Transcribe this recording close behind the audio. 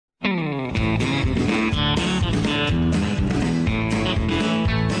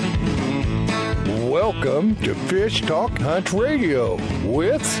Welcome to Fish Talk Hunt Radio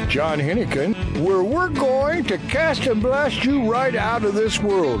with John Hennigan, where we're going to cast and blast you right out of this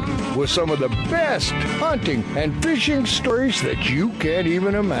world with some of the best hunting and fishing stories that you can't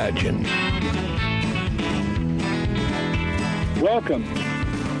even imagine. Welcome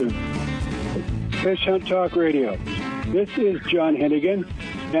to Fish Hunt Talk Radio. This is John Hennigan,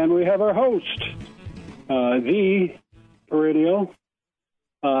 and we have our host, the perennial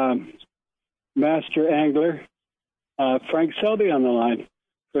master angler, Frank Selby, on the line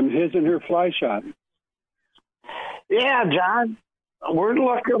from His and Her Fly Shop. Yeah, John, we're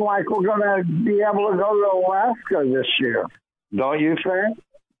looking like we're going to be able to go to Alaska this year. Don't you think?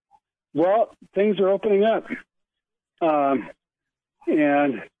 Well, things are opening up. And,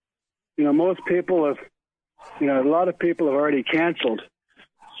 you know, most people have, you know, a lot of people have already canceled.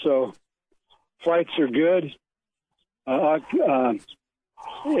 So flights are good.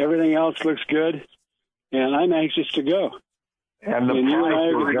 Everything else looks good. And I'm anxious to go. And you and I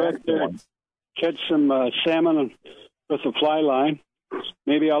are going to go out there and catch some salmon with a fly line.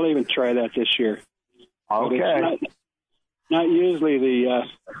 Maybe I'll even try that this year. Okay. It's not usually the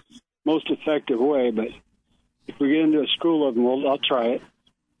most effective way, but if we get into a school of them, I'll try it.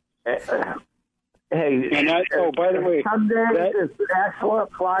 Hey, and by the way, some days it's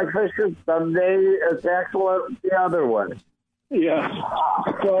excellent fly fishing. Some days it's excellent the other way. Yeah.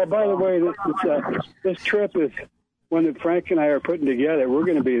 So, by the way, this trip is one that Frank and I are putting together. We're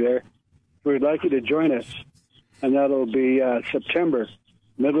going to be there. We'd like you to join us, and that'll be September,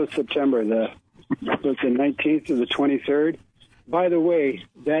 middle of September, the 19th to the 23rd. By the way,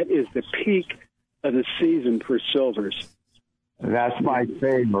 that is the peak of the season for silvers. That's my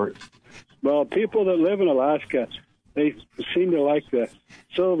favorite. Well, people that live in Alaska, they seem to like the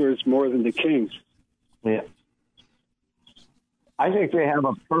silvers more than the kings. Yeah. I think they have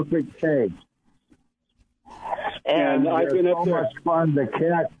a perfect taste. And I've been up there. Much fun to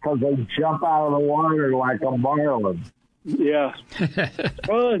catch because they jump out of the water like a marlin. Yeah.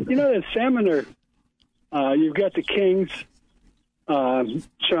 Well, you know, the salmon are, you've got the kings,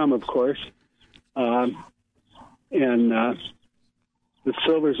 chum, of course, and the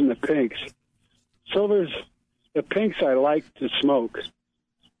silvers and the pinks. The pinks I like to smoke.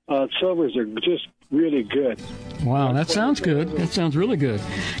 Silvers are just really good. Wow, that sounds good. That sounds really good.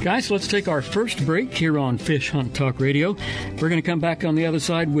 Guys, let's take our first break here on Fish Hunt Talk Radio. We're going to come back on the other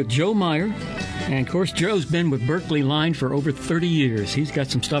side with Joe Meyer. And, of course, Joe's been with Berkley Line for over 30 years. He's got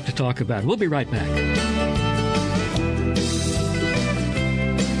some stuff to talk about. We'll be right back.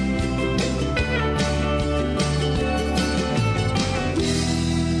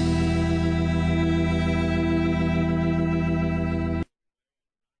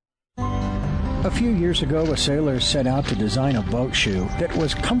 A few years ago, a sailor set out to design a boat shoe that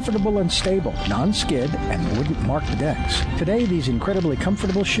was comfortable and stable, non-skid, and wouldn't mark the decks. Today, these incredibly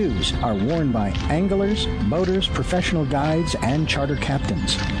comfortable shoes are worn by anglers, boaters, professional guides, and charter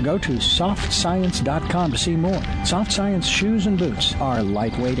captains. Go to SoftScience.com to see more. Soft Science shoes and boots are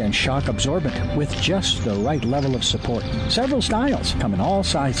lightweight and shock absorbent with just the right level of support. Several styles come in all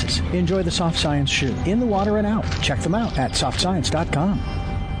sizes. Enjoy the Soft Science shoe in the water and out. Check them out at SoftScience.com.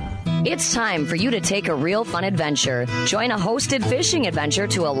 It's time for you to take a real fun adventure. Join a hosted fishing adventure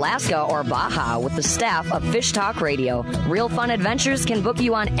to Alaska or Baja with the staff of Fish Talk Radio. Real Fun Adventures can book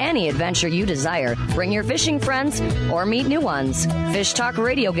you on any adventure you desire. Bring your fishing friends or meet new ones. Fish Talk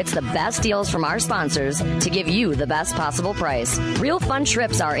Radio gets the best deals from our sponsors to give you the best possible price. Real Fun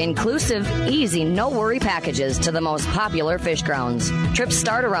trips are inclusive, easy, no-worry packages to the most popular fish grounds. Trips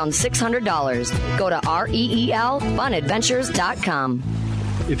start around $600. Go to REELfunadventures.com.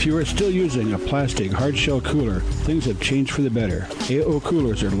 If you are still using a plastic hard-shell cooler, things have changed for the better. AO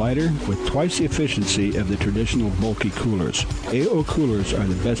coolers are lighter with twice the efficiency of the traditional bulky coolers. AO coolers are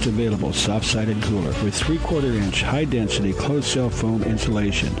the best available soft-sided cooler with 3/4-inch high-density closed-cell foam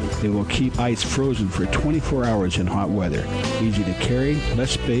insulation. They will keep ice frozen for 24 hours in hot weather. Easy to carry,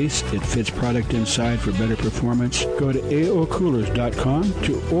 less space, it fits product inside for better performance. Go to AOcoolers.com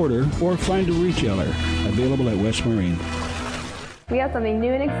to order or find a retailer. Available at West Marine. We have something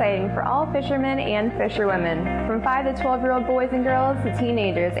new and exciting for all fishermen and fisherwomen, from 5 to 12-year-old boys and girls to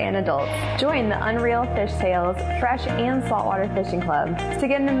teenagers and adults. Join the Unreal Fish Sales Fresh and Saltwater Fishing Club to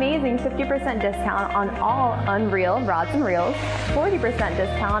get an amazing 50% discount on all Unreal rods and reels, 40%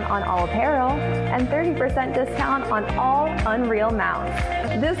 discount on all apparel, and 30% discount on all Unreal mounts.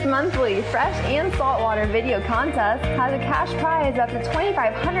 This monthly Fresh and Saltwater video contest has a cash prize up to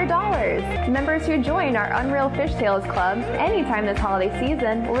 $2,500. Members who join our Unreal Fish Sales Club anytime this holiday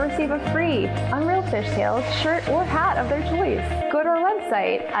season will receive a free Unreal Fishtails shirt or hat of their choice. Go to our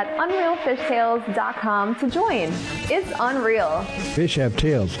website at unrealfishtails.com to join. It's unreal. Fish have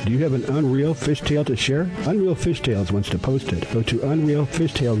tails. Do you have an Unreal Fishtail to share? Unreal Fishtails wants to post it. Go to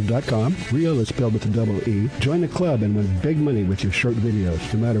unrealfishtails.com. Real is spelled with a double E. Join the club and win big money with your short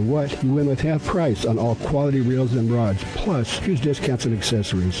videos. No matter what, you win with half price on all quality reels and rods, plus huge discounts and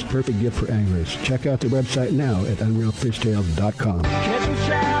accessories. Perfect gift for anglers. Check out the website now at unrealfishtails.com. Catch 'em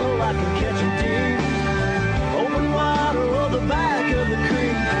shallow, I can catch 'em deep. Open water or the back of the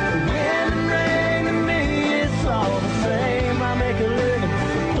creek. Wind and rain to me, it's all the same. I make a living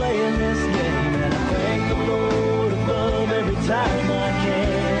playing this game, and I thank the Lord above every time I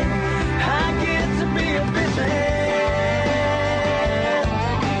can. I get to be a fisherman.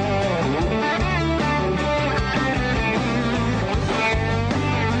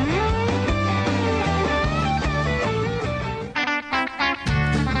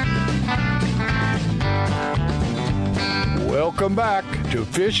 Welcome back to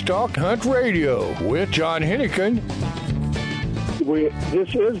Fish Talk Hunt Radio with John Hennigan.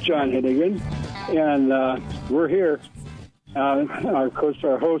 This is John Hennigan, and we're here. Of course,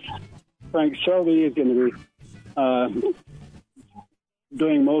 our host, Frank Selby, is going to be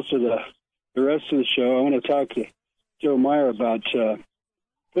doing most of the rest of the show. I want to talk to Joe Meyer about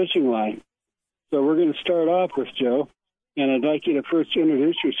fishing line. So we're going to start off with Joe, and I'd like you to first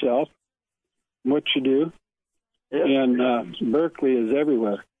introduce yourself, what you do. Yep. And Berkley is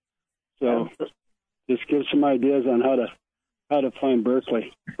everywhere, so just give some ideas on how to find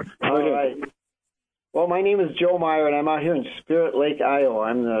Berkley. All right. Well, my name is Joe Meyer, and I'm out here in Spirit Lake, Iowa.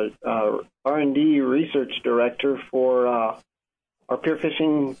 I'm the R&D research director for our pure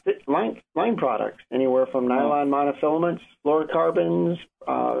fishing line products, anywhere from nylon monofilaments, fluorocarbons,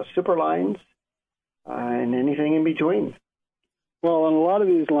 super lines, and anything in between. Well, and a lot of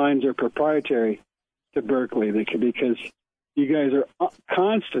these lines are proprietary to Berkley, because you guys are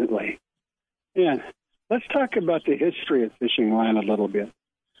constantly. And let's talk about the history of fishing line a little bit.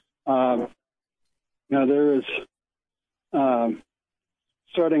 Now there is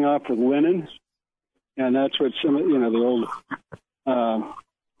starting off with linen, and that's what some of the old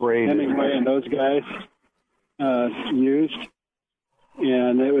Hemingway and those guys used,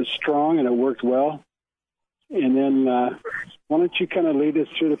 and it was strong and it worked well. And then why don't you kind of lead us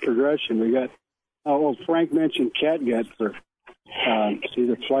through the progression? We got. Frank mentioned catgut for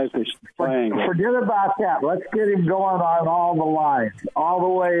either fly fish flying. Forget about that. Let's get him going on all the lines, all the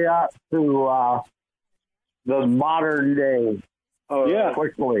way up to the modern day. Oh, yeah.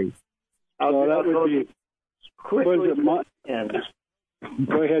 Quickly. So that would be quickly.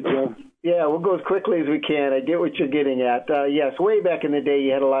 Go ahead, Joe. Yeah, we'll go as quickly as we can. I get what you're getting at. Yes, way back in the day,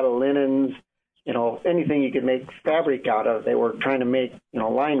 you had a lot of linens. Anything you could make fabric out of, they were trying to make,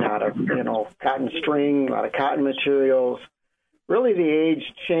 line out of, cotton string, a lot of cotton materials. Really, the age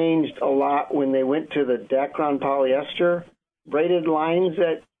changed a lot when they went to the Dacron polyester braided lines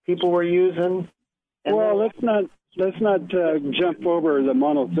that people were using. And let's not jump over the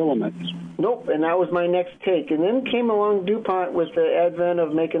monofilaments. Nope, and that was my next take. And then came along DuPont with the advent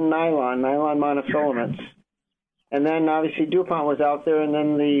of making nylon monofilaments. And then, obviously, DuPont was out there, and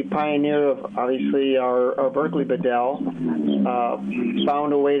then the pioneer of, obviously, our Berkley Bedell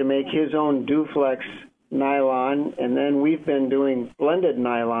found a way to make his own Duflex nylon, and then we've been doing blended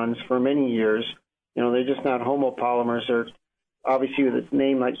nylons for many years. They're just not homopolymers. They're, obviously, the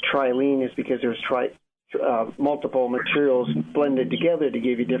name like Trilene is because there's multiple materials blended together to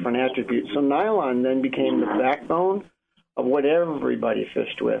give you different attributes. So nylon then became the backbone of what everybody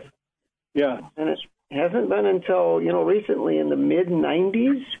fished with. Yeah. And it hasn't been until, recently in the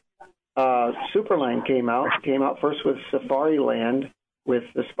mid-'90s, Superline came out first with Safari Land with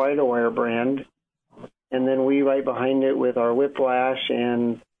the Spiderwire brand, and then we right behind it with our Whiplash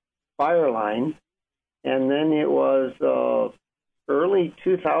and Fireline. And then it was early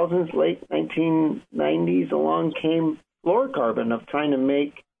 2000s, late 1990s, along came fluorocarbon of trying to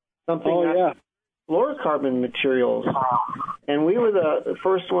make something fluorocarbon materials. And we were the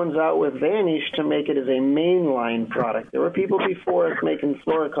first ones out with Vanish to make it as a mainline product. There were people before us making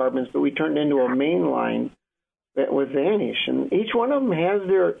fluorocarbons, but we turned into a mainline with Vanish. And each one of them has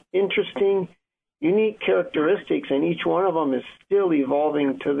their interesting, unique characteristics, and each one of them is still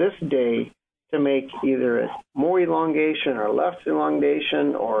evolving to this day to make either more elongation or less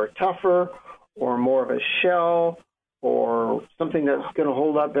elongation or tougher or more of a shell or something that's going to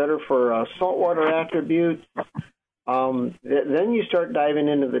hold up better for saltwater attributes. Then you start diving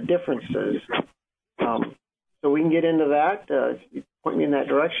into the differences. So we can get into that. If you point me in that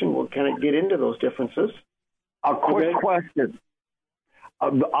direction, we'll kind of get into those differences. A quick question.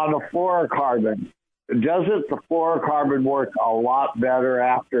 on the fluorocarbon, doesn't the fluorocarbon work a lot better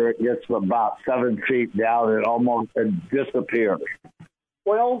after it gets about 7 feet down? It disappears.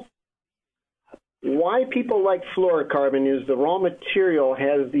 Well, why people like fluorocarbon is the raw material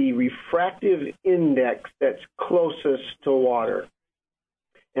has the refractive index that's closest to water.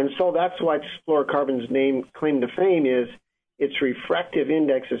 And so that's why fluorocarbon's claim to fame is its refractive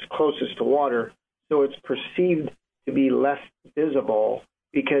index is closest to water, so it's perceived to be less visible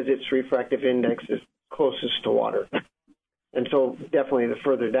because its refractive index is closest to water. And so definitely the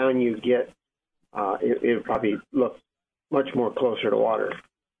further down you get, it probably look much more closer to water.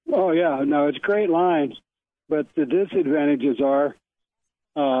 Oh, yeah. No, it's great lines, but the disadvantages are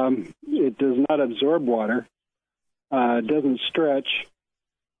it does not absorb water, it doesn't stretch,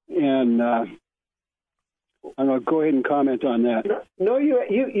 and I'll go ahead and comment on that. No,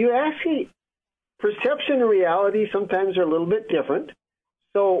 you actually, perception and reality sometimes are a little bit different.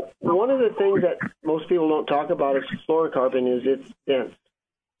 So one of the things that most people don't talk about is fluorocarbon is it's dense.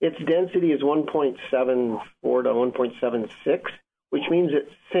 Its density is 1.74 to 1.76, which means it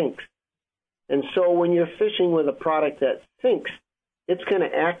sinks. And so when you're fishing with a product that sinks, it's going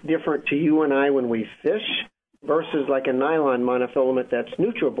to act different to you and I when we fish versus like a nylon monofilament that's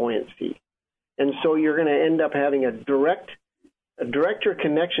neutral buoyancy. And so you're going to end up having a director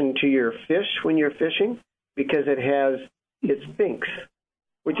connection to your fish when you're fishing because it sinks,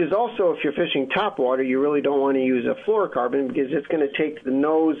 which is also, if you're fishing topwater, you really don't want to use a fluorocarbon because it's going to take the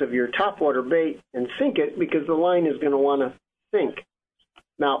nose of your topwater bait and sink it because the line is going to want to sink.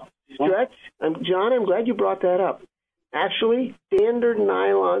 Now, stretch, John, I'm glad you brought that up. Actually, standard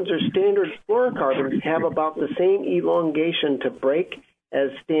nylons or standard fluorocarbons have about the same elongation to break as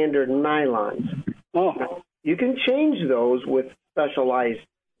standard nylons. Now, you can change those with specialized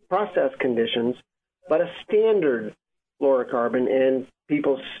process conditions, but a standard fluorocarbon and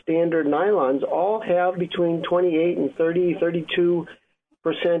people's standard nylons all have between 28 and 32%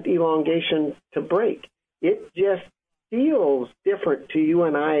 elongation to break. It just feels different to you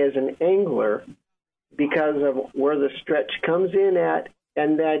and I as an angler because of where the stretch comes in at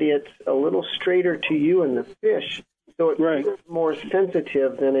and that it's a little straighter to you and the fish. So it's more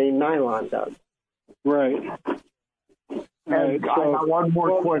sensitive than a nylon does. Right. And I got one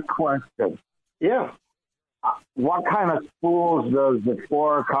more quick question. Yeah. What kind of spools does the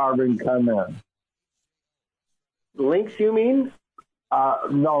fluorocarbon come in? Length, you mean?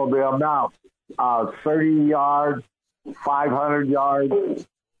 No, the amount. 30 yards, 500 yards.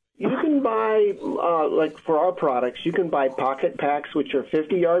 You can buy, like for our products, you can buy pocket packs, which are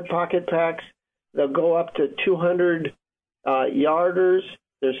 50-yard pocket packs. They'll go up to 200 yarders.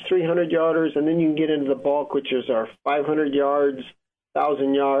 There's 300 yarders, and then you can get into the bulk, which is our 500 yards,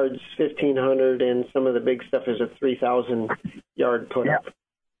 1,000 yards, 1,500, and some of the big stuff is a 3,000-yard put-up. Yeah.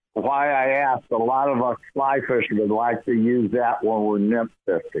 Why I asked, a lot of us fly fishermen like to use that when we're nymph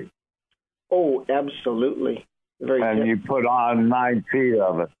fishing. Oh, absolutely. And you put on 9 feet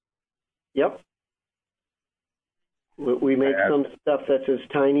of it. Yep. We make some stuff that's as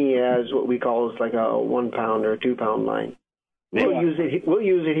tiny as what we call is like a 1 pound or 2 pound line. We'll use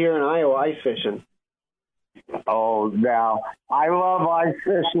it here in Iowa ice fishing. Oh, now I love ice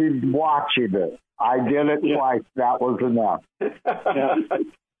fishing. Watching it, I did it twice. That was enough.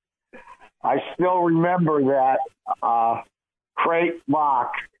 I still remember that crate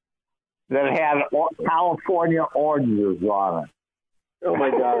box that had California oranges on it. Oh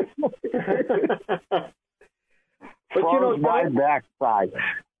my gosh! But froze my backside.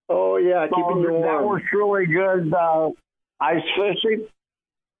 Oh yeah, keeping you warm. That was really good ice fishing.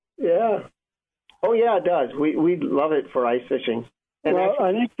 Yeah. Oh yeah, it does. We love it for ice fishing. And well,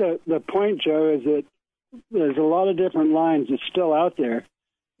 I think the point, Joe, is that there's a lot of different lines that's still out there,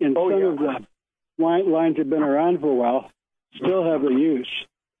 and some of the lines have been around for a while, still have a use.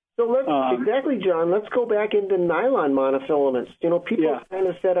 So exactly, John. Let's go back into nylon monofilaments. You know, people kind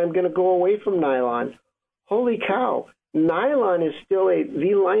of said, "I'm going to go away from nylon." Holy cow! Nylon is still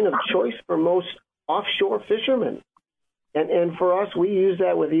the line of choice for most offshore fishermen, and for us, we use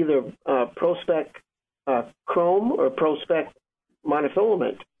that with either ProSpec chrome or ProSpec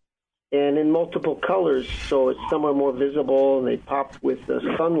monofilament, and in multiple colors, so it's somewhat more visible, and they pop with the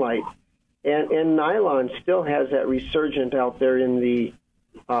sunlight. And nylon still has that resurgent out there in the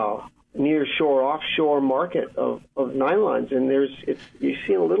near shore, offshore market of nylons, and you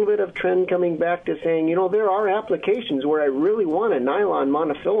see a little bit of trend coming back to saying, you know, there are applications where I really want a nylon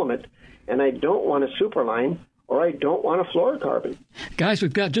monofilament, and I don't want a superline, or I don't want a fluorocarbon. Guys,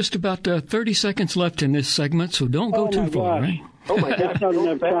 we've got just about 30 seconds left in this segment, so don't go too far, right? Oh my gosh, that's not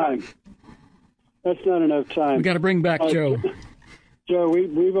enough time. That's not enough time. We got to bring back Joe. Joe,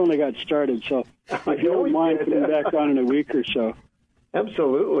 we've only got started, so I don't mind coming back on in a week or so.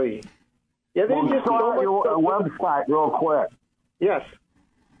 Absolutely. Yeah, they just start your website real quick. Yes.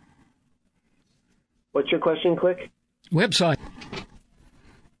 What's your question, Click? Website.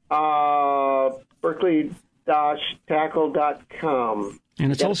 Berkeley-tackle.com. And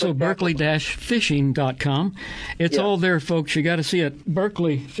it's also berkeley-fishing.com. It's all there, folks. You got to see it.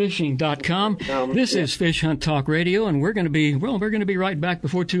 berkeleyfishing.com. This is Fish Hunt Talk Radio, and we're going to be right back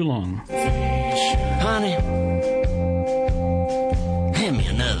before too long. Honey, hand me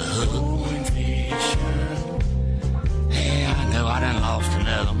another hook. Hey, I know I done lost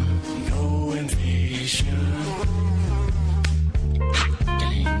another one. Going fishing. Hot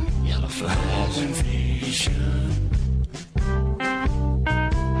dang, yellow flies. Going fishing.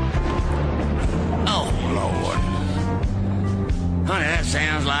 Oh, Lord. Honey, that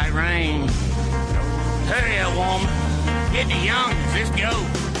sounds like rain. Hurry up, woman. Get the youngins. Let's go.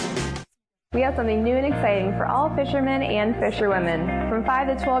 We have something new and exciting for all fishermen and fisherwomen, from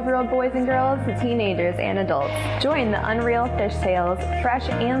 5 to 12-year-old boys and girls to teenagers and adults. Join the Unreal Fish Tales Fresh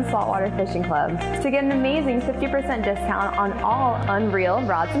and Saltwater Fishing Club to get an amazing 50% discount on all Unreal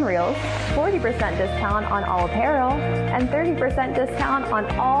rods and reels, 40% discount on all apparel, and 30% discount on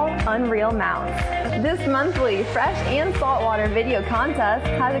all Unreal mounts. This monthly Fresh and Saltwater video contest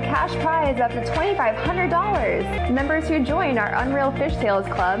has a cash prize up to $2,500. Members who join our Unreal Fish Tales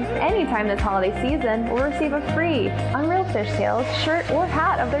Club anytime this holiday season will receive a free Unreal Fish Tales shirt or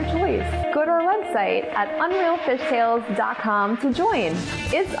hat of their choice. Go to our website at unrealfishtales.com to join.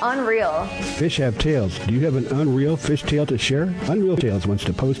 It's unreal. Fish have tails. Do you have an Unreal Fish Tale to share? Unreal Tales wants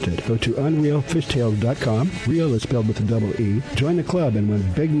to post it. Go to unrealfishtales.com. Real is spelled with a double E. Join the club and win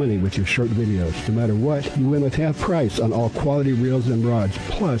big money with your short videos. No matter what, you win with half price on all quality reels and rods,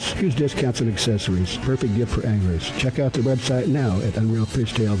 plus huge discounts and accessories. Perfect gift for anglers. Check out the website now at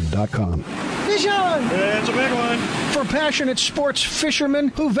unrealfishtales.com. Fish on! It's a big one. For passionate sports fishermen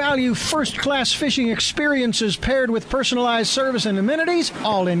who value first-class fishing experiences paired with personalized service and amenities,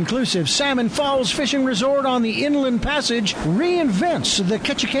 all-inclusive Salmon Falls Fishing Resort on the Inland Passage reinvents the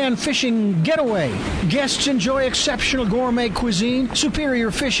Ketchikan fishing getaway. Guests enjoy exceptional gourmet cuisine,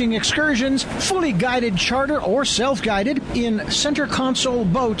 superior fishing excursions, fully guided charter or self-guided in center console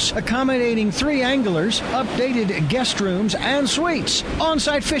boats accommodating 3 anglers, updated guest rooms and suites,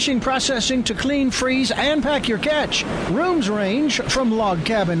 on-site fishing processing to clean, freeze, and pack your catch. Rooms range from log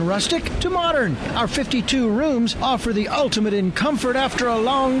cabin rustic to modern. Our 52 rooms offer the ultimate in comfort after a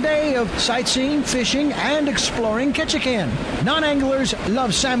long day of sightseeing, fishing, and exploring Ketchikan. Non-anglers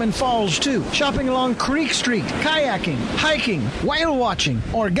love Salmon Falls too, shopping along Creek Street, kayaking, hiking, whale watching,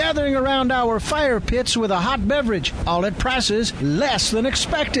 or gathering around our fire pits with a hot beverage, all at prices less than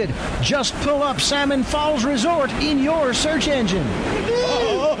expected. Just pull up Salmon Falls Resort in your search engine.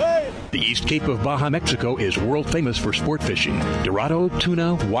 The East Cape of Baja, Mexico is world famous for sport fishing. Dorado,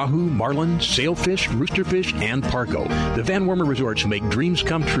 tuna, wahoo, marlin, sailfish, roosterfish, and pargo. The Van Wormer Resorts make dreams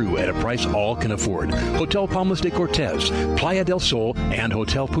come true at a price all can afford. Hotel Palmas de Cortez, Playa del Sol, and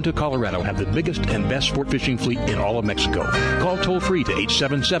Hotel Punta Colorado have the biggest and best sport fishing fleet in all of Mexico. Call toll-free to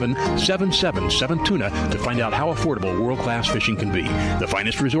 877-777-TUNA to find out how affordable world-class fishing can be. The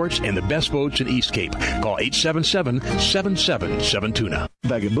finest resorts and the best boats in East Cape. Call 877-777-TUNA.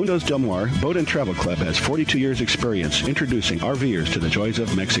 Vagabundos Del Mar Boat and Travel Club has 42 years experience introducing RVers to the joys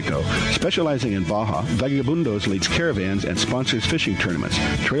of Mexico. Specializing in Baja, Vagabundos leads caravans and sponsors fishing tournaments,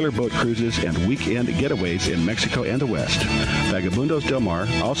 trailer boat cruises, and weekend getaways in Mexico and the West. Vagabundos Del Mar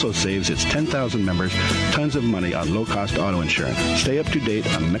also saves its 10,000 members tons of money on low-cost auto insurance. Stay up to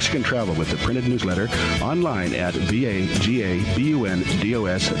date on Mexican travel with the printed newsletter online at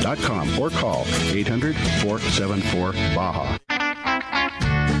vagabundos.com or call 800-474-BAJA.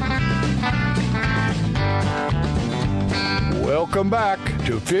 Welcome back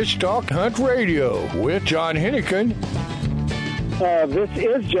to Fish Talk Hunt Radio with John Hennigan. This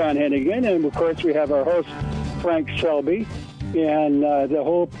is John Hennigan, and of course we have our host, Frank Selby. And the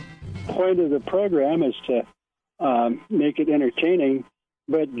whole point of the program is to make it entertaining,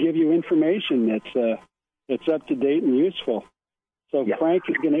 but give you information that's up to date and useful. So yeah. Frank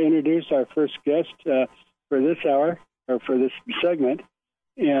is going to introduce our first guest for this hour, or for this segment.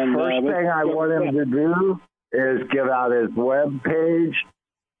 And first thing I want him to do is give out his web page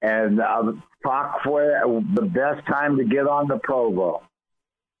and talk for the best time to get on the Provo.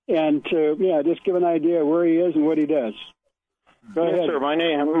 And to just give an idea of where he is and what he does. Go ahead. Sir. My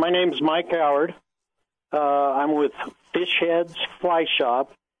name's Mike Howard. I'm with Fish Heads Fly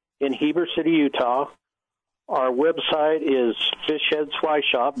Shop in Heber City, Utah. Our website is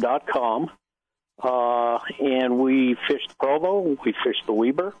fishheadsflyshop.com. and we fish the Provo, we fish the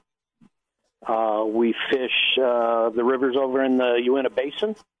Weber, we fish the rivers over in the Uinta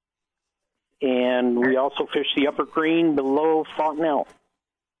Basin, and we also fish the Upper Green below Fontenelle.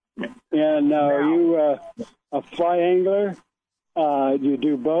 And are you a fly angler? Do you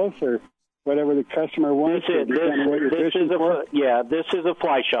do both, or whatever the customer wants? This is a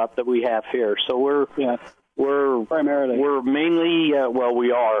fly shop that we have here. So we're primarily mainly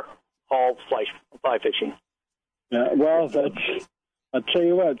we are all fly fishing. Yeah, well, I'll tell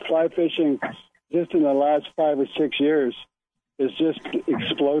you what, fly fishing just in the last 5 or 6 years has just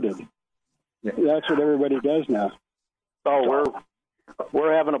exploded. That's what everybody does now. Oh,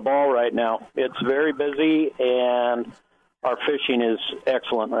 we're having a ball right now. It's very busy, and our fishing is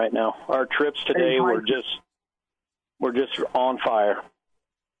excellent right now. Our trips today we're just on fire.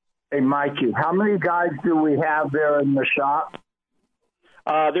 Hey, Mikey, how many guys do we have there in the shop?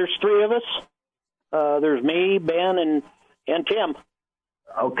 There's 3 of us. There's me, Ben, and Tim.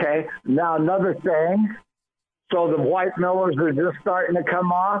 Okay. Now, another thing. So the white millers are just starting to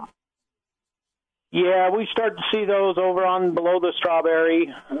come off? Yeah, we start to see those over below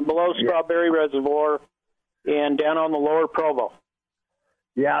Strawberry Reservoir, and down on the lower Provo.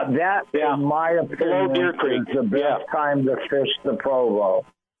 Yeah, that, in my opinion, Deer Creek. is the best time to fish the Provo.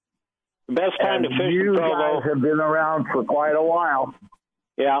 The best time to fish the Provo. You guys have been around for quite a while.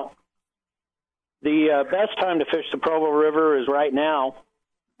 Yeah. The best time to fish the Provo River is right now.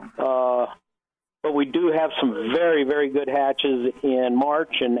 But we do have some very, very good hatches in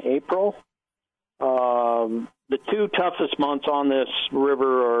March and April. The 2 toughest months on this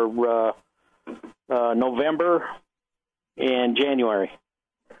river are November and January.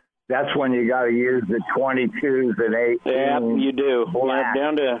 That's when you got to use the 22s and 18s. Yeah, you do. Yeah,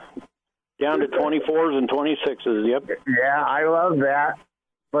 down to 24s and 26s. Yep. Yeah, I love that.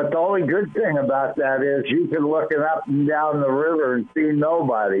 But the only good thing about that is you can look it up and down the river and see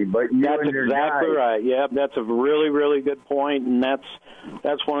nobody. But you that's and your exactly guys. Right. Yeah, that's a really, really good point, and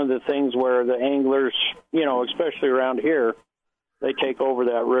that's one of the things where the anglers, especially around here, they take over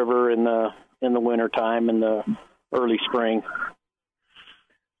that river in the winter time and the early spring.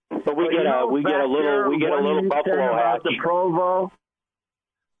 But we get a little buffalo hatch. The Provo.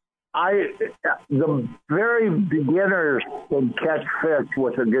 The very beginners can catch fish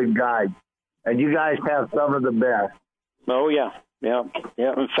with a good guide, and you guys have some of the best. Oh yeah.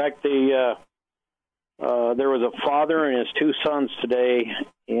 In fact, there was a father and his 2 sons today,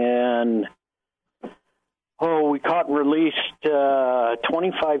 and we caught and released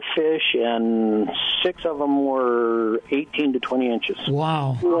 25 fish, and 6 of them were 18 to 20 inches.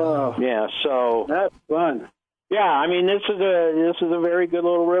 Wow. Whoa. Yeah, so that's fun. Yeah, I mean, this is a very good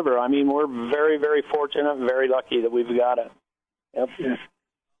little river. I mean, we're very, very fortunate and very lucky that we've got it. Yep.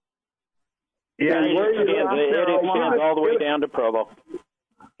 Yeah, it extends all the way down to Provo.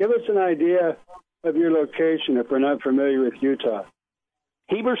 Give us an idea of your location if we're not familiar with Utah.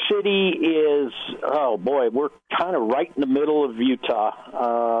 Heber City is, we're kind of right in the middle of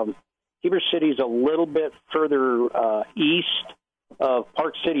Utah. Heber City is a little bit further east of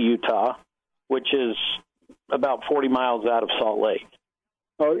Park City, Utah, which is about 40 miles out of Salt Lake.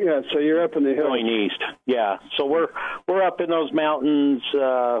 Oh yeah, so you're up in the hills. Going east, yeah. So we're up in those mountains,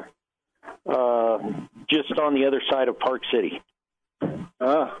 just on the other side of Park City.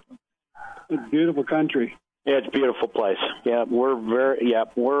 It's beautiful country. Yeah, it's a beautiful place. Yeah, we're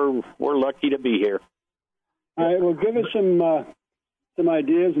lucky to be here. All right, well, give us some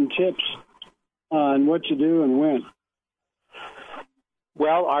ideas and tips on what you do and when.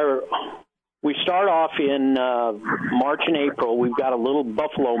 Well, we start off in March and April. We've got a little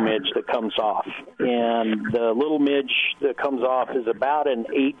buffalo midge that comes off, and the little midge that comes off is about an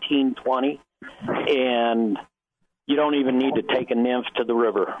 18-20, and you don't even need to take a nymph to the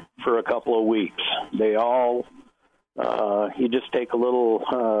river for a couple of weeks. They all, you just take a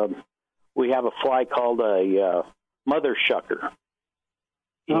little, we have a fly called a mother shucker.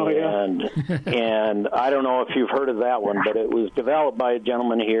 Oh, yeah. And I don't know if you've heard of that one, but it was developed by a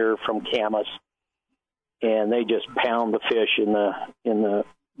gentleman here from Camas, and they just pound the fish in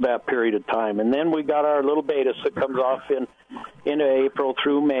that period of time. And then we got our little Baetis that comes off into April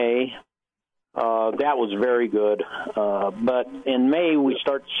through May. That was very good. But in May we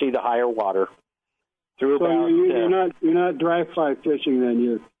start to see the higher water. You're not dry fly fishing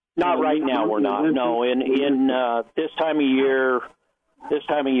then? Not right now. We're not. No. In this time of year. This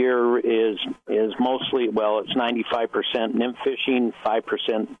time of year is mostly, it's 95% nymph fishing,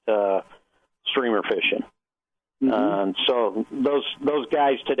 5% streamer fishing. Mm-hmm. So those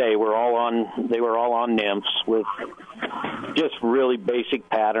guys today were all on nymphs with just really basic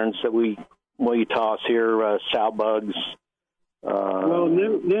patterns that we you toss here? Sow bugs. Well,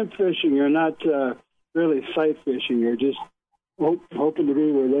 nymph fishing, you're not really sight fishing. You're just hoping to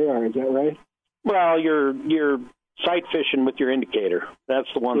be where they are. Is that right? Well, you're sight fishing with your indicator. That's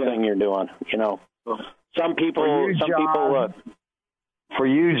the one thing you're doing. Some people. For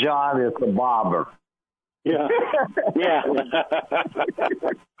you, John, it's a bobber. Yeah. Yeah.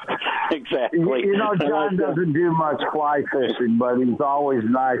 Exactly. John doesn't do much fly fishing, but he's always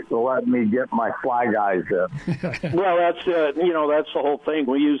nice to let me get my fly guys in. Well, that's the whole thing.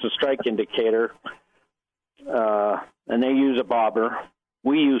 We use a strike indicator, and they use a bobber.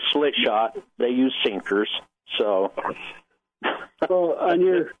 We use slit shot. They use sinkers. So, on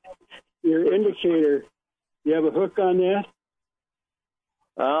your indicator, you have a hook on that?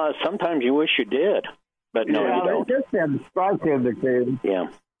 Sometimes you wish you did, but no, you don't. They just have the strike indicator. Yeah.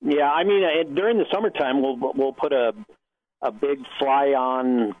 I mean, during the summertime, we'll put a big fly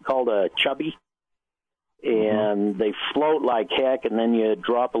on called a chubby, and they float like heck, and then you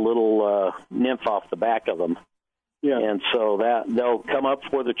drop a little nymph off the back of them. Yeah. And so that they'll come up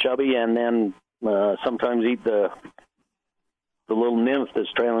for the chubby, and then sometimes eat the little nymph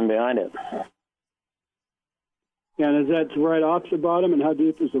that's trailing behind it. And is that right off the bottom? And how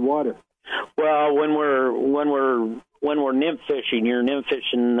deep is the water? Well, when we're nymph fishing, you're nymph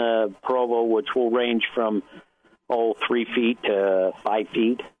fishing Provo, which will range from 3 feet to 5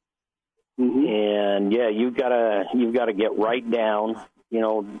 feet. Mm-hmm. And you've got to get right down.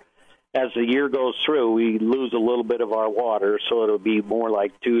 As the year goes through, we lose a little bit of our water, so it'll be more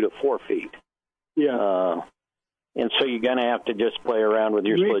like 2 to 4 feet. Yeah. And so you're going to have to just play around with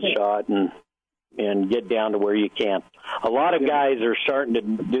your split shot and get down to where you can. A lot of guys are starting to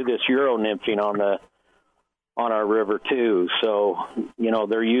do this Euro nymphing on our river too. So,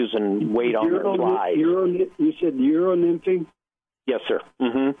 they're using weight on their flies. You said Euro nymphing? Yes, sir.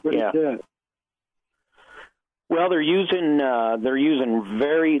 Mm-hmm. What is that? Well, they're using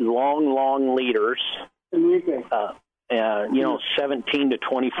very long leaders. 17 to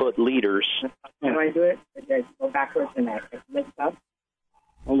 20 foot leaders. How do I do it? I go backwards and I lift up.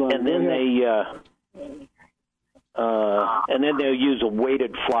 Hold on. And then they'll use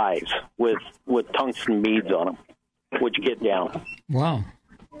weighted flies with tungsten beads on them, which get down. Wow.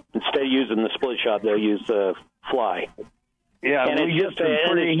 Instead of using the split shot, they'll use the fly. Yeah, and it's just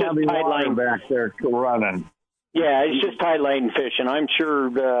pretty heavy tight water line back there to running. Yeah, it's just tight line fishing. I'm sure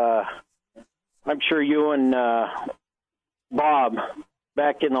you and Bob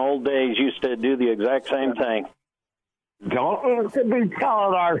back in the old days used to do the exact same thing. Don't be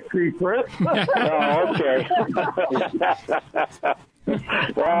telling our secrets. Oh, okay. That's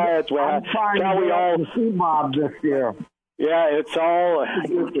how we all see Bob this year. Yeah, it's all.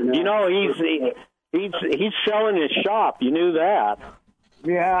 He's selling his shop. You knew that.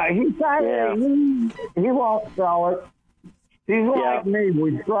 Yeah, he won't sell it. He's like me.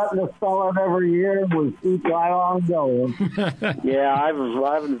 We threaten to sell it every year. We keep right on going. Yeah,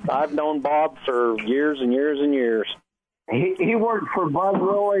 I've known Bob for years and years and years. He worked for Bud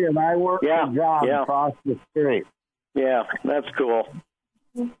Lilly, and I worked for John across the street. Yeah, that's cool.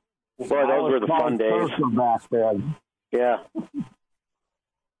 Boy, those were the fun days. Back then. Yeah.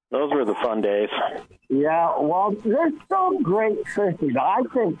 Those were the fun days. Yeah, well, there's still great fishing. I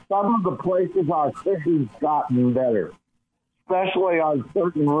think some of the places our fishing's gotten better, especially on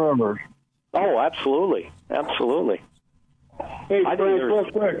certain rivers. Oh, absolutely. Absolutely. Hey, Frank, real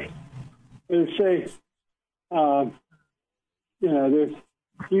quick. Say,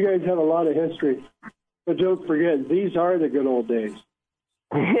 you guys have a lot of history, but don't forget, these are the good old days.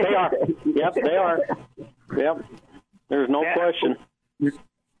 They are. Yep, they are. Yep. There's no question.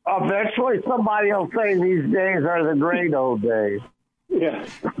 Eventually, somebody will say these days are the great old days. Yeah.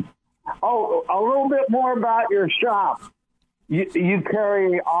 Oh, a little bit more about your shop. You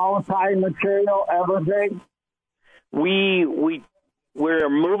carry all the time material, everything? We're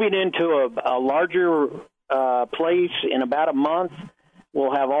moving into a larger place in about a month.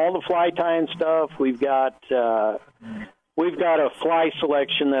 We'll have all the fly tying stuff. We've got a fly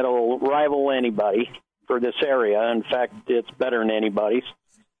selection that'll rival anybody for this area. In fact, it's better than anybody's.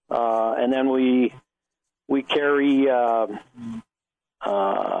 And then we carry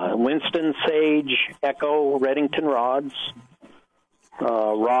Winston, Sage, Echo, Reddington rods,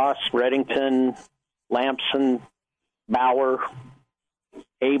 Ross, Reddington, Lamson, Bauer,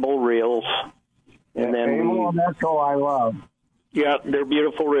 Able reels, and then Able and Echo I love. Yeah, they're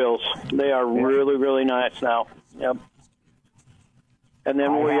beautiful reels. They are really, really nice now. Yep. And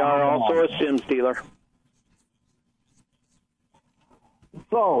then we are also a Sims dealer.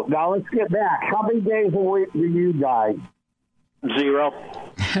 So, now let's get back. How many days a week do you guys? 0.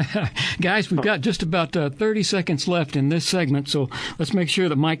 Guys, we've got just about 30 seconds left in this segment, so let's make sure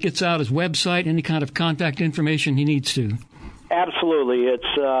that Mike gets out his website, any kind of contact information he needs to. Absolutely. It's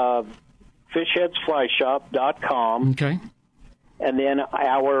fishheadsflyshop.com. Okay. And then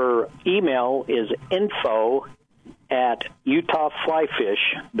our email is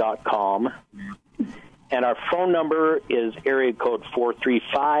info@utahflyfish.com. And our phone number is area code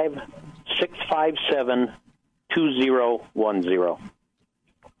 435-657-2010.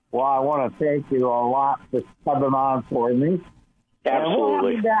 Well, I want to thank you a lot for coming on for me. Absolutely. And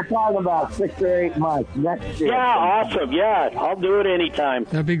we'll be back on about 6 or 8 months next year. Yeah, awesome. Yeah, I'll do it anytime.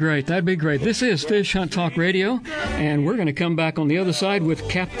 That'd be great. This is Fish Hunt Talk Radio, and we're going to come back on the other side with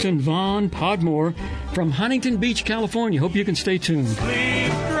Captain Vaughn Podmore from Huntington Beach, California. Hope you can stay tuned.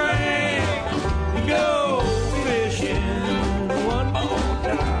 Sleep, drink, go fishing. One more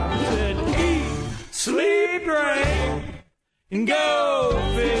time. Said, eat, sleep, drink, and go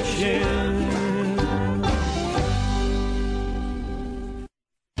fishing.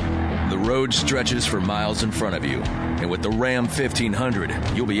 The road stretches for miles in front of you, and with the Ram 1500,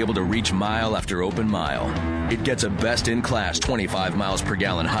 you'll be able to reach mile after open mile. It gets a best-in-class 25 miles per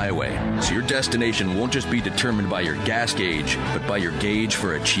gallon highway, so your destination won't just be determined by your gas gauge, but by your gauge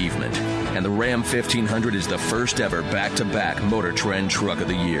for achievement. And the Ram 1500 is the first ever back-to-back Motor Trend Truck of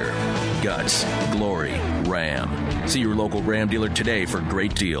the Year. Guts, glory, Ram. See your local Ram dealer today for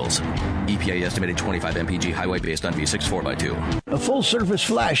great deals. EPA estimated 25 mpg highway based on V6 4x2. A full-service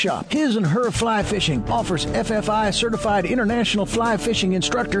fly shop, His and Her Fly Fishing, offers FFI certified international fly fishing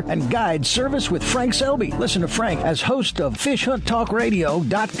instructor and guide service with Frank Selby. Listen to Frank as host of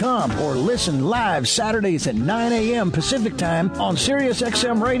FishHuntTalkRadio.com or listen live Saturdays at 9 a.m. Pacific Time on Sirius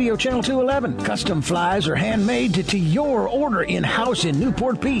XM Radio Channel 211. Custom flies are handmade to your order in-house in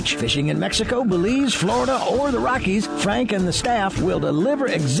Newport Beach. Fishing in Mexico, Belize, Florida, or the Rockies, Frank and the staff will deliver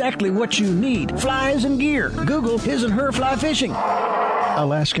exactly what you need. Flies and gear. Google His and Her Fly Fishing.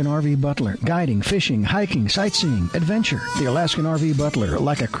 Alaskan RV Butler. Guiding, fishing, hiking, sightseeing, adventure. The Alaskan RV Butler.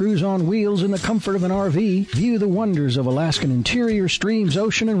 Like a cruise on wheels in the comfort of an RV. View the wonders of Alaskan interior, streams,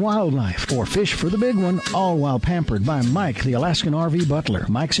 ocean, and wildlife. Or fish for the big one, all while pampered by Mike, the Alaskan RV Butler.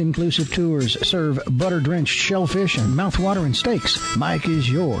 Mike's inclusive tours serve butter-drenched shellfish and mouth-watering steaks. Mike is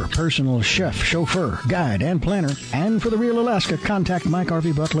your personal chef, chauffeur, guide, and planner. And for the real Alaska, contact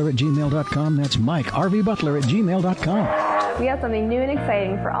MikeRVButler@gmail.com. That's MikeRVButler@gmail.com. We have something new and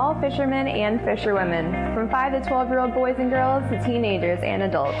exciting for all fishermen and fisherwomen, from 5 to 12-year-old boys and girls to teenagers and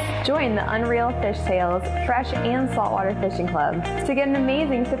adults. Join the Unreal Fish Sales Fresh and Saltwater Fishing Club to get an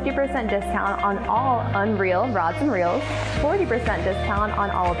amazing 50% discount on all Unreal rods and reels, 40% discount on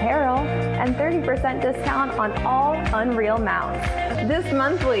all apparel, and 30% discount on all Unreal mounts. This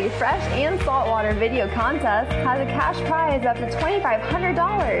monthly Fresh and Saltwater video contest has a cash prize up to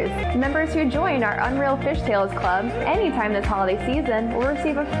 $2,500. Members who join our Unreal Fish Sales Club anytime this holiday season will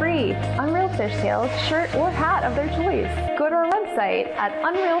receive a free Unreal Fish Tales shirt or hat of their choice. Go to our website at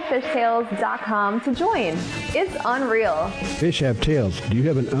unrealfishtails.com to join. It's unreal. Fish have tails. Do you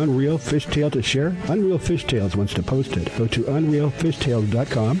have an Unreal Fish Tale to share? Unreal Fish Tales wants to post it. Go to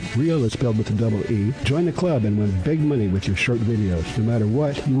unrealfishtails.com. Real is spelled with a double E. Join the club and win big money with your short videos. No matter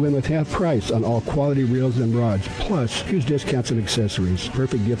what, you win with half price on all quality reels and rods, plus huge discounts and accessories.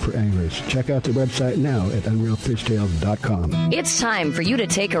 Perfect gift for anglers. Check out the website now at unrealfishtails.com. It's time for you to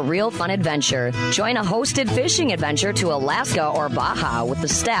take a real fun adventure. Join a hosted fishing adventure to Alaska or Baja with the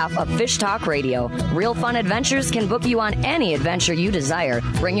staff of Fish Talk Radio. Real Fun Adventures can book you on any adventure you desire.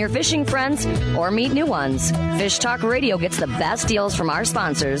 Bring your fishing friends or meet new ones. Fish Talk Radio gets the best deals from our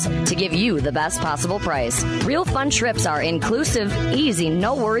sponsors to give you the best possible price. Real Fun trips are inclusive, easy,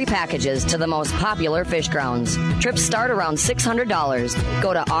 no-worry packages to the most popular fish grounds. Trips start around $600.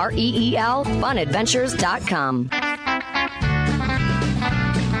 Go to REELFunadventures.com.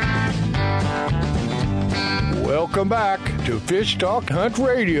 Welcome back to Fish Talk Hunt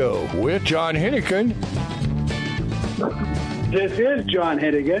Radio with John Hennigan. This is John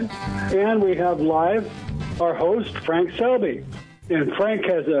Hennigan, and we have live our host, Frank Selby. And Frank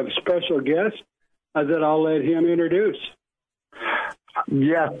has a special guest that I'll let him introduce.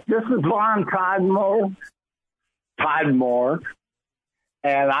 Yes, this is Vaughn Podmore,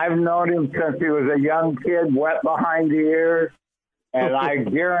 and I've known him since he was a young kid, wet behind the ears. And I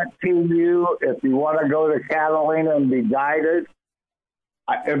guarantee you, if you want to go to Catalina and be guided,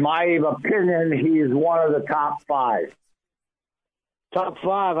 in my opinion, he's one of the top 5. Top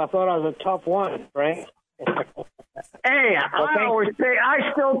 5? I thought I was a top 1, Frank. Hey,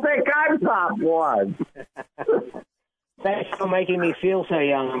 I still think I'm top 1. Thanks for making me feel so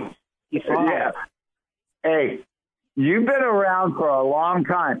young. Yeah. Hey, You've been around for a long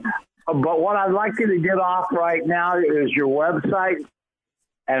time. But what I'd like you to get off right now is your website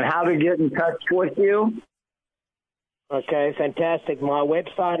and how to get in touch with you. Okay, fantastic. My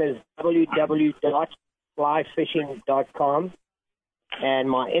website is www.flyfishing.com, and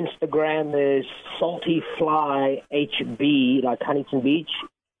my Instagram is saltyflyhb, like Huntington Beach,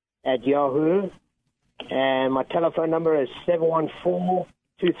 at Yahoo. And my telephone number is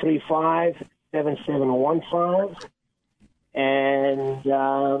 714-235-7715. And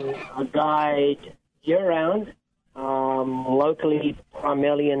I guide year-round, locally,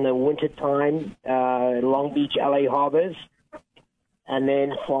 primarily in the wintertime, Long Beach, LA harbors. And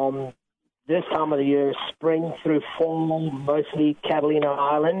then from this time of the year, spring through fall, mostly Catalina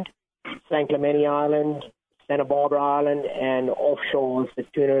Island, San Clemente Island, Santa Barbara Island, and offshore with the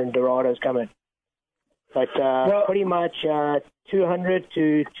tuna and Dorados coming. But pretty much 200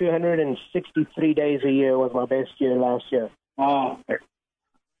 to 263 days a year was my best year last year. Well,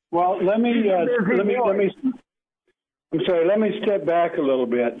 let me step back a little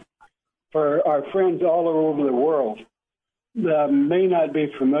bit. For our friends all over the world, may not be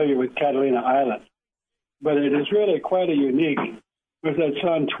familiar with Catalina Island, but it is really quite a unique. With that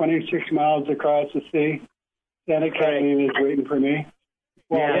sun 26 miles across the sea, Santa Catalina is waiting for me.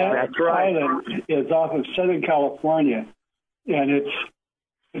 Well, yeah, that's right. Island is off of Southern California, and it's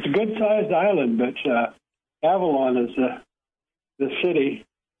a good-sized island, but Avalon is the city,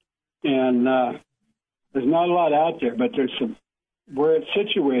 and there's not a lot out there, but there's some. Where it's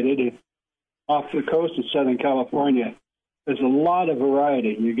situated off the coast of Southern California, there's a lot of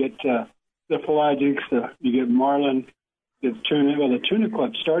variety. You get the pelagics, you get marlin, the tuna. Well, the tuna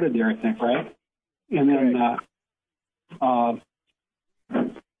club started there, I think, right? And then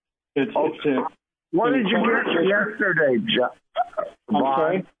what did you get yesterday, I'm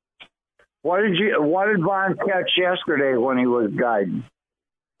sorry? What did Vaughn catch yesterday when he was guiding?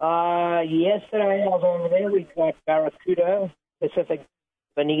 Yesterday I was over there. We got barracuda, Pacific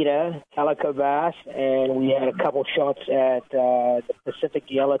bonita, calico bass, and we had a couple shots at the Pacific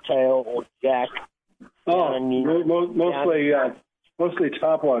yellowtail or jack. Oh, mostly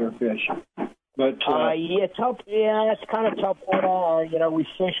topwater fish. But it's kind of topwater. We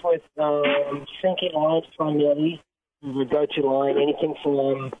fish with sinking lines primarily. The go-to line, anything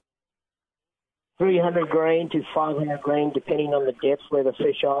from 300 grain to 500 grain, depending on the depth where the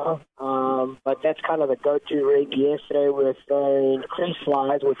fish are. But that's kind of the go-to rig. Yesterday we were throwing crease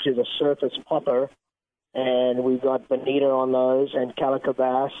flies, which is a surface popper, and we got bonita on those and calico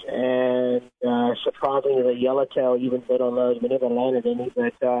bass, and surprisingly the yellowtail even bit on those. We never landed any,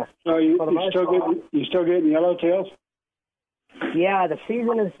 but you still getting yellowtails? Yeah, the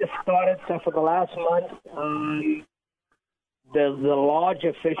season has just started. So for the last month, the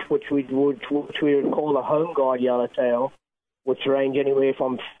larger fish, which we would call the home guard yellowtail, which range anywhere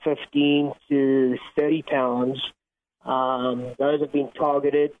from 15 to 30 pounds, those have been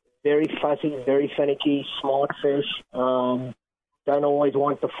targeted. Very fussy, very finicky, smart fish. Don't always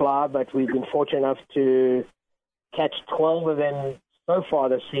want to fly, but we've been fortunate enough to catch 12 of them so far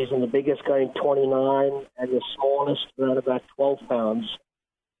this season, the biggest going 29 and the smallest around about 12 pounds.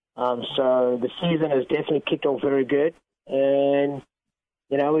 So the season has definitely kicked off very good. And,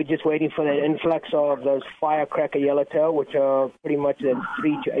 we're just waiting for that influx of those firecracker yellowtail, which are pretty much that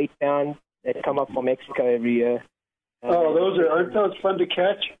 3 to 8 pound that come up from Mexico every year. Aren't those fun to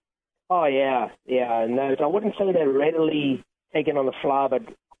catch? Oh, yeah. And those, I wouldn't say they're readily taken on the fly, but,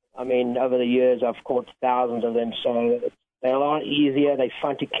 over the years I've caught thousands of them, so they're a lot easier. They're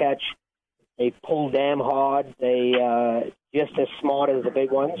fun to catch. They pull damn hard. They just as smart as the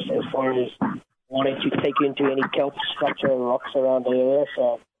big ones as far as wanting to take you into any kelp structure and rocks around the area,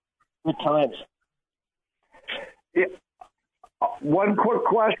 so good times. Yeah. One quick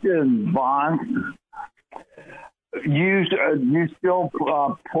question, Vaughn. You still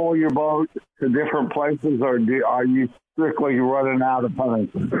pull your boat to different places, or are you strictly running out of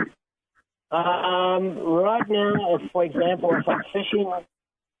Huntington? Right now, for example, if I'm fishing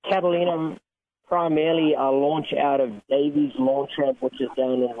Catalina, primarily I launch out of Davies Launch Ramp, which is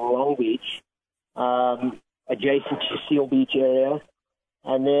down in Long Beach, adjacent to Seal Beach area.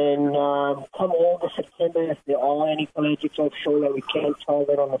 And then come August, September, if there are any pelagics offshore that we can't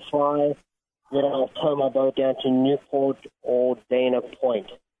target on the fly, then I'll tow my boat down to Newport or Dana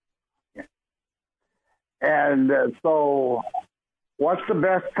Point. And so what's the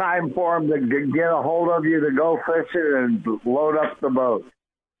best time for them to get a hold of you to go fishing and load up the boat?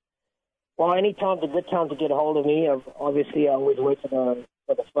 Well, any time's a good time to get a hold of me. Obviously, I always wait for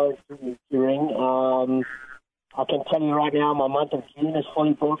the phone to ring. I can tell you right now, my month of June is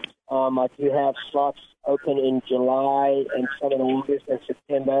fully booked. I do have slots open in July and some in August and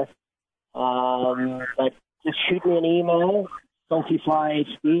September. But just shoot me an email,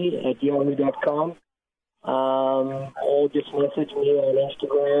 saltyflyhd@yahoo.com, or just message me on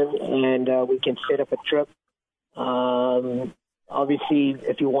Instagram, and we can set up a trip. Obviously,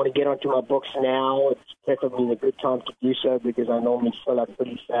 if you want to get onto my books now, it's preferably a good time to do so because I normally fill up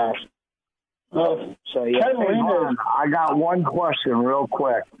pretty fast. So yeah. I got one question real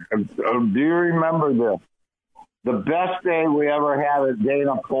quick. Do you remember this? The best day we ever had at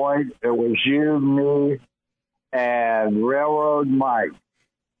Dana Point, it was you, me, and Railroad Mike.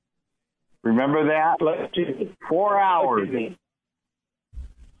 Remember that? 4 hours.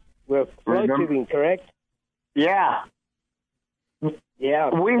 We're flow tubing, correct? Yeah. Yeah.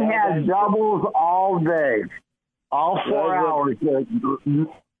 We had doubles all day. All 4 hours.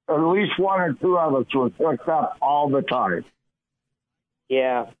 At least one or two of us were hooked up all the time.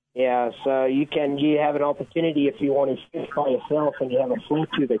 Yeah. So you have an opportunity if you want to fish by yourself and you have a flow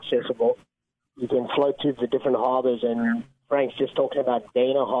tube accessible. You can flow tube the different harbors, and Frank's just talking about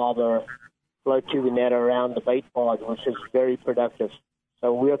Dana Harbor, flow tubing that around the bait barge, which is very productive.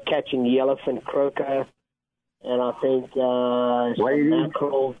 So we're catching yellowfin, croaker, and I think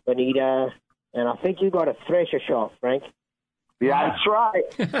mackerel, bonita, and I think you got a thresher shark, Frank. Yeah, that's right.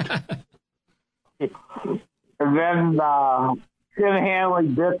 And then Tim Hanley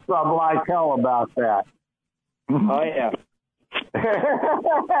did something like hell about that. Oh, yeah.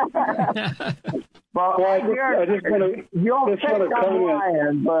 But you'll take a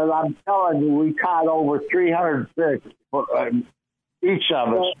lion, but I'm telling you, we caught over 300 fish. Each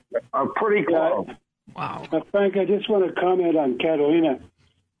of us are pretty close. Wow. Frank, I just want to comment on Catalina.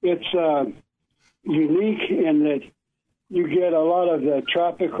 It's unique in that you get a lot of the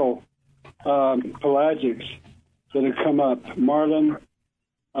tropical pelagics that have come up, marlin,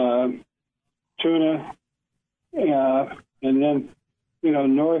 tuna, and then,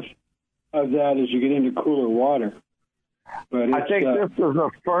 north of that as you get into cooler water. But I think this is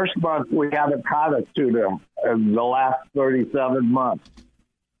the first month we haven't caught a tuna in the last 37 months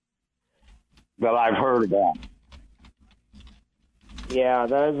that I've heard about. Yeah,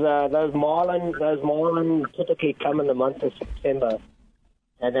 those marlin typically come in the month of September,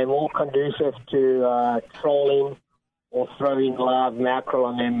 and they're more conducive to trolling or throwing live mackerel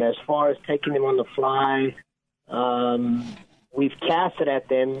on them. As far as taking them on the fly, we've casted at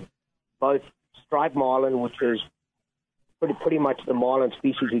them both striped marlin, which is pretty much the marlin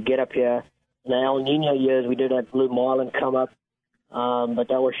species we get up here. In the El Nino years, we did have blue marlin come up, but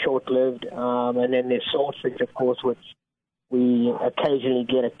that was short-lived. And then there's saltfish, of course, which we occasionally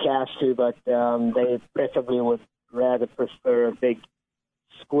get a cast to, but they preferably would rather prefer a big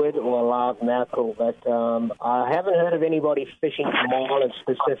squid or a live mackerel. But I haven't heard of anybody fishing marlin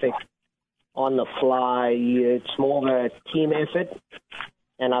specific on the fly. It's more of a team effort,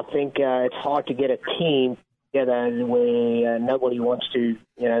 and I think it's hard to get a team together where nobody wants to,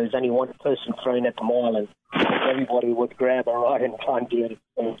 there's only one person throwing at the marlin. Everybody would grab a rod and try and do it at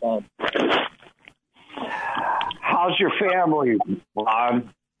the same time. How's your family,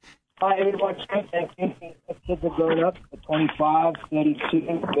 Ron? Hi, everyone's great. Thank you. The kids are growing up, 25,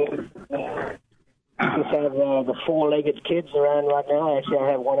 32. I just have the four-legged kids around right now. Actually, I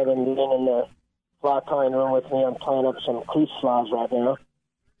have one of them living in the fly tying room with me. I'm tying up some crease flies right now.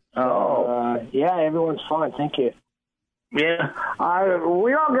 Oh. Yeah, everyone's fine. Thank you. Yeah.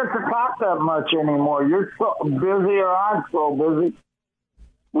 We don't get to talk that much anymore. You're so busy, or I'm so busy.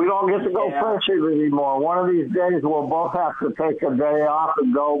 We don't get to go fishing anymore. One of these days, we'll both have to take a day off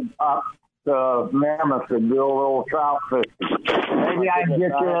and go up to Mammoth and do a little trout fishing. Maybe I can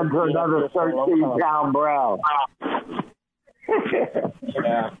get you into another 13-pound brown.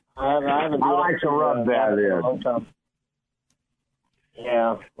 Yeah. I like to rub that in.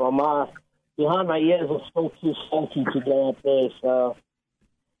 Yeah. Well, behind my ears are still too salty to go up there, so...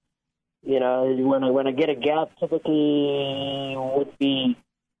 when I get a gap, typically would be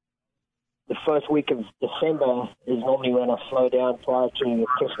the first week of December is normally when I slow down prior to the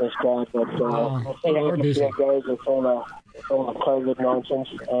Christmas guide. But we'll see how it goes with all the COVID nonsense.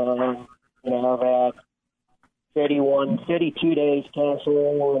 I've had 32 days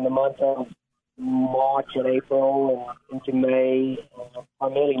cancel in the month of March and April and into May.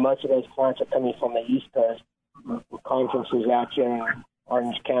 Primarily, most of those clients are coming from the East Coast. Conferences out here in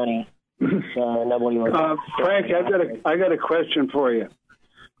Orange County. So nobody was. Frank, I got a question for you.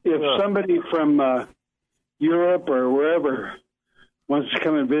 If somebody from Europe or wherever wants to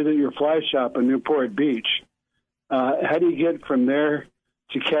come and visit your fly shop in Newport Beach, how do you get from there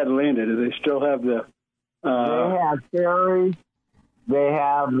to Catalina? Do they still have the They have Terry. They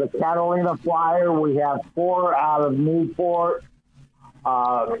have the Catalina Flyer. We have 4 out of Newport, 3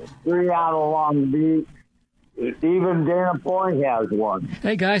 out of Long Beach. Even Dana Point has one.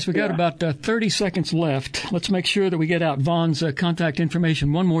 Hey, guys, we got about 30 seconds left. Let's make sure that we get out Vaughn's contact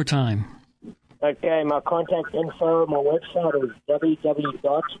information one more time. Okay, my contact info, my website is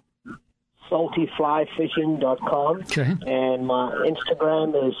www.saltyflyfishing.com. Okay. And my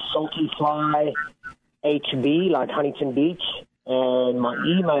Instagram is saltyflyhb, like Huntington Beach. And my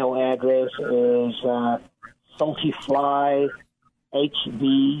email address is saltyflyhb, like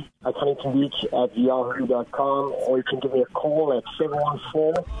Huntington Beach, at yahoo.com. Or you can give me a call at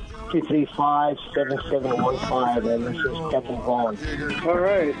 714-235-7715. And this is Captain Vaughn. All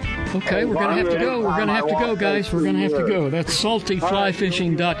right. Okay, we're going to have to go. We're going to have to go, guys. We're going to have to go. That's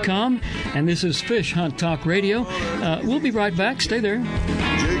saltyflyfishing.com. And this is Fish Hunt Talk Radio. We'll be right back. Stay there.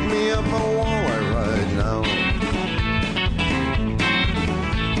 Jig me up a walleye right now.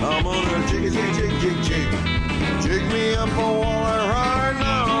 I'm gonna jig, jig, jig, jig, jig. Jig me up a walleye right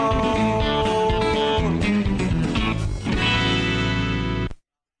now.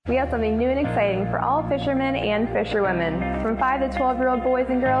 We have something new and exciting for all fishermen and fisherwomen, from 5 to 12-year-old boys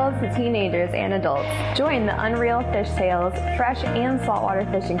and girls to teenagers and adults. Join the Unreal Fish Sales Fresh and Saltwater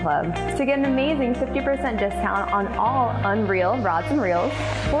Fishing Club to get an amazing 50% discount on all Unreal rods and reels,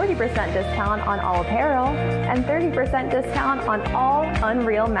 40% discount on all apparel, and 30% discount on all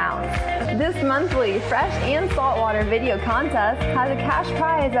Unreal mounts. This monthly Fresh and Saltwater video contest has a cash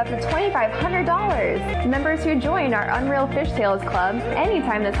prize up to $2,500. Members who join our Unreal Fish Sales Club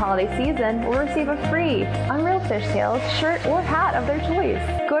anytime this holiday season will receive a free Unreal Fish Sales shirt or hat of their choice.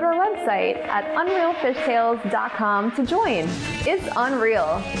 Go to our website at unrealfishtails.com to join. It's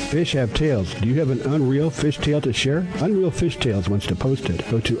unreal. Fish have tails. Do you have an Unreal Fish Tale to share? Unreal Fish Tales wants to post it.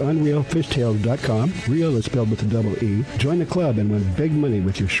 Go to unrealfishtails.com. Real is spelled with a double E. Join the club and win big money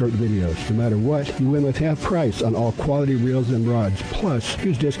with your short videos. No matter what, you win with half price on all quality reels and rods. Plus,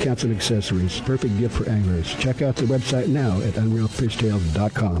 huge discounts and accessories. Perfect gift for anglers. Check out the website now at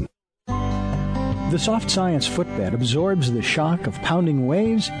unrealfishtails.com. The Soft Science footbed absorbs the shock of pounding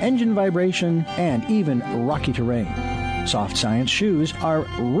waves, engine vibration, and even rocky terrain. Soft Science shoes are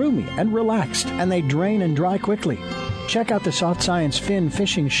roomy and relaxed, and they drain and dry quickly. Check out the Soft Science Fin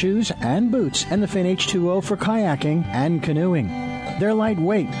fishing shoes and boots and the Fin H2O for kayaking and canoeing. They're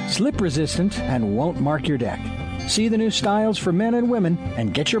lightweight, slip-resistant, and won't mark your deck. See the new styles for men and women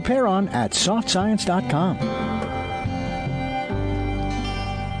and get your pair on at softscience.com.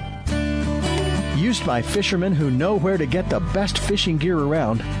 Used by fishermen who know where to get the best fishing gear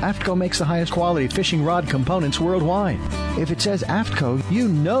around, AFTCO makes the highest quality fishing rod components worldwide. If it says AFTCO, you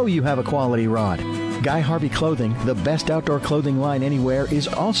know you have a quality rod. Guy Harvey Clothing, the best outdoor clothing line anywhere, is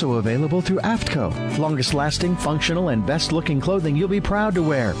also available through AFTCO. Longest lasting, functional, and best looking clothing you'll be proud to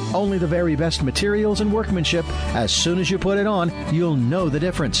wear. Only the very best materials and workmanship. As soon as you put it on, you'll know the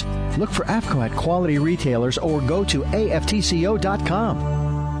difference. Look for AFTCO at quality retailers or go to aftco.com.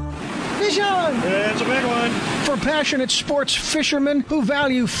 Fish on! Yeah, it's a big one. For passionate sports fishermen who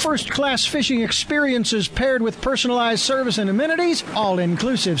value first-class fishing experiences paired with personalized service and amenities,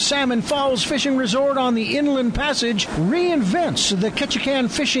 all-inclusive Salmon Falls Fishing Resort on the Inland Passage reinvents the Ketchikan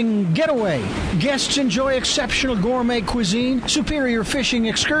fishing getaway. Guests enjoy exceptional gourmet cuisine, superior fishing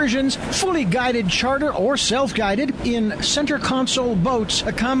excursions, fully guided charter or self-guided in center console boats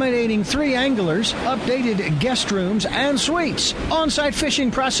accommodating 3 anglers, updated guest rooms and suites, on-site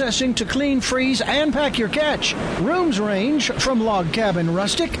fishing processing to clean, freeze, and pack your catch. Rooms range from log cabin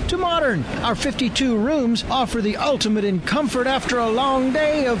rustic to modern. Our 52 rooms offer the ultimate in comfort after a long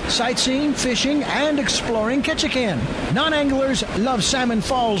day of sightseeing, fishing, and exploring Ketchikan. Non-anglers love Salmon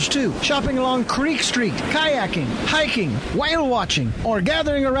Falls too. Shopping along Creek Street, kayaking, hiking, whale watching, or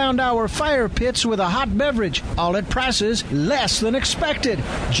gathering around our fire pits with a hot beverage, all at prices less than expected.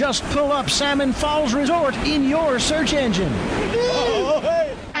 Just pull up Salmon Falls Resort in your search engine. Oh,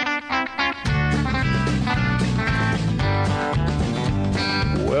 hey.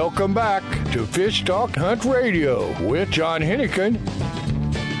 Welcome back to Fish Talk Hunt Radio with John Hennigan.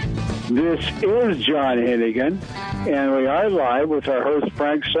 This is John Hennigan, and we are live with our host,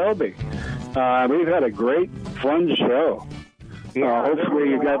 Frank Selby. We've had a great, fun show.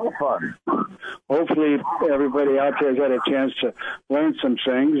 Hopefully everybody out there has had a chance to learn some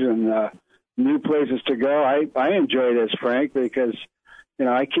things and new places to go. I enjoy this, Frank, because,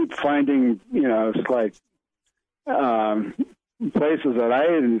 I keep finding, it's like places that I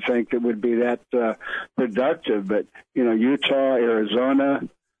didn't think that would be that productive, but, Utah, Arizona,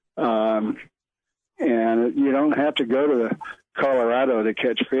 and you don't have to go to Colorado to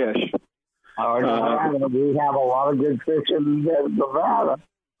catch fish. We have a lot of good fish in Nevada.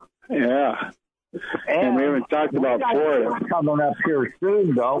 Yeah. And we haven't talked about Florida. Coming up here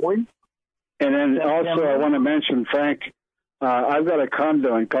soon, don't we? And then also I want to mention, Frank, I've got a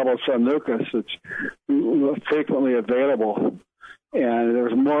condo in Cabo San Lucas that's frequently available. And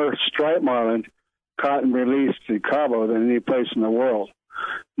there's more striped marlin caught and released in Cabo than any place in the world.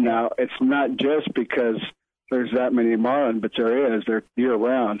 Now, it's not just because there's that many marlin, but there is. They're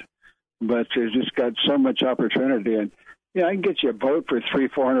year-round. But there's just got so much opportunity. And, I can get you a boat for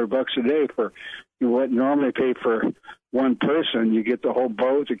 $300-400 a day for what normally pay for one person. You get the whole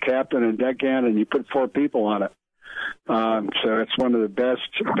boat, the captain and deckhand, and you put 4 people on it. So it's one of the best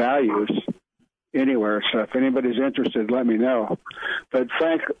values anywhere. So if anybody's interested, let me know. But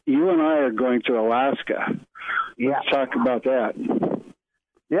Frank, you and I are going to Alaska. Let's talk about that.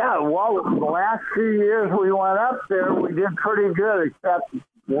 Yeah, well, the last 2 years we went up there, we did pretty good, except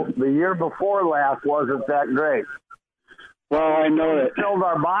the year before last wasn't that great. Well, I know that. We filled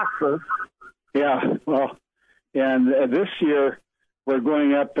our boxes. Yeah, well, and this year we're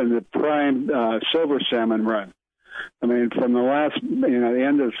going up in the prime silver salmon run. I mean, from the last, the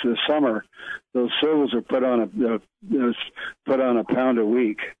end of the summer, those silvers are put on a pound a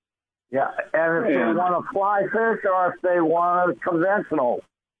week. Yeah, and if they want to fly fish or if they want a conventional,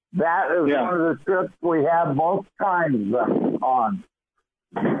 that is one of the trips we have most times on.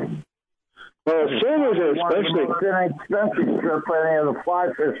 Well, silvers are especially an expensive trip any of the fly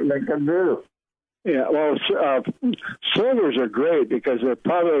fishermen can do. Yeah, well, silvers are great because they're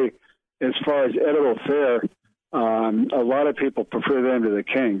probably, as far as edible fare, a lot of people prefer them to the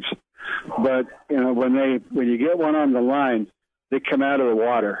kings. But when you get one on the line, they come out of the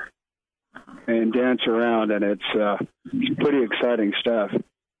water and dance around, and it's pretty exciting stuff.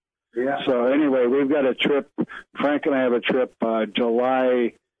 Yeah. So anyway, we've got a trip. Frank and I have a trip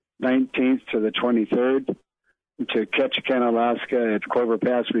July 19th to the 23rd to Ketchikan, Alaska at Clover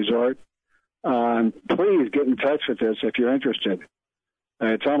Pass Resort. Please get in touch with us if you're interested.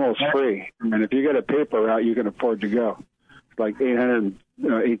 It's almost free. And if you get a paper route, you can afford to go. It's like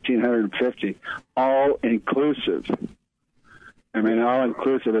 $1,850, all inclusive. I mean, all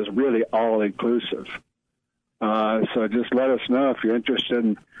inclusive is really all inclusive. So just let us know if you're interested.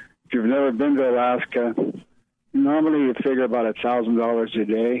 And if you've never been to Alaska, normally you figure about $1,000 a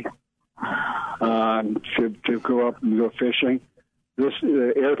day to go up and go fishing.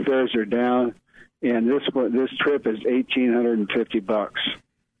 The airfares are down, and this trip is $1,850.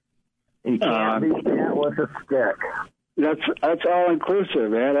 You can't beat that with a stick. That's all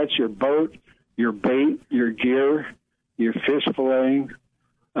inclusive, man. That's your boat, your bait, your gear, your fish filleting,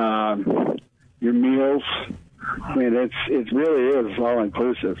 your meals. I mean, it really is all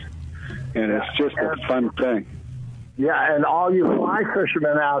inclusive, and it's just a fun thing. Yeah, and all you fly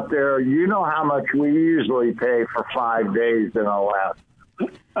fishermen out there, you know how much we usually pay for 5 days in Alaska.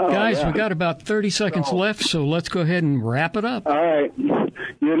 Guys, we got about 30 seconds left, so let's go ahead and wrap it up. All right.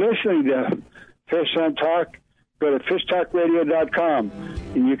 You're listening to Fish Hunt Talk. Go to fishtalkradio.com,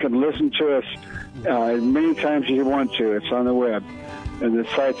 and you can listen to us as many times as you want to. It's on the web. And the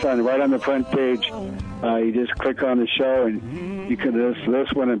site's right on the front page. You just click on the show, and you can listen to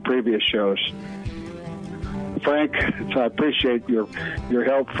this one and previous shows. Frank, I appreciate your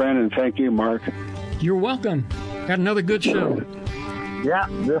help, friend, and thank you, Mark. You're welcome. Got another good show. Yeah,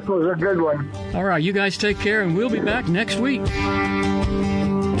 this was a good one. All right, you guys take care, and we'll be back next week.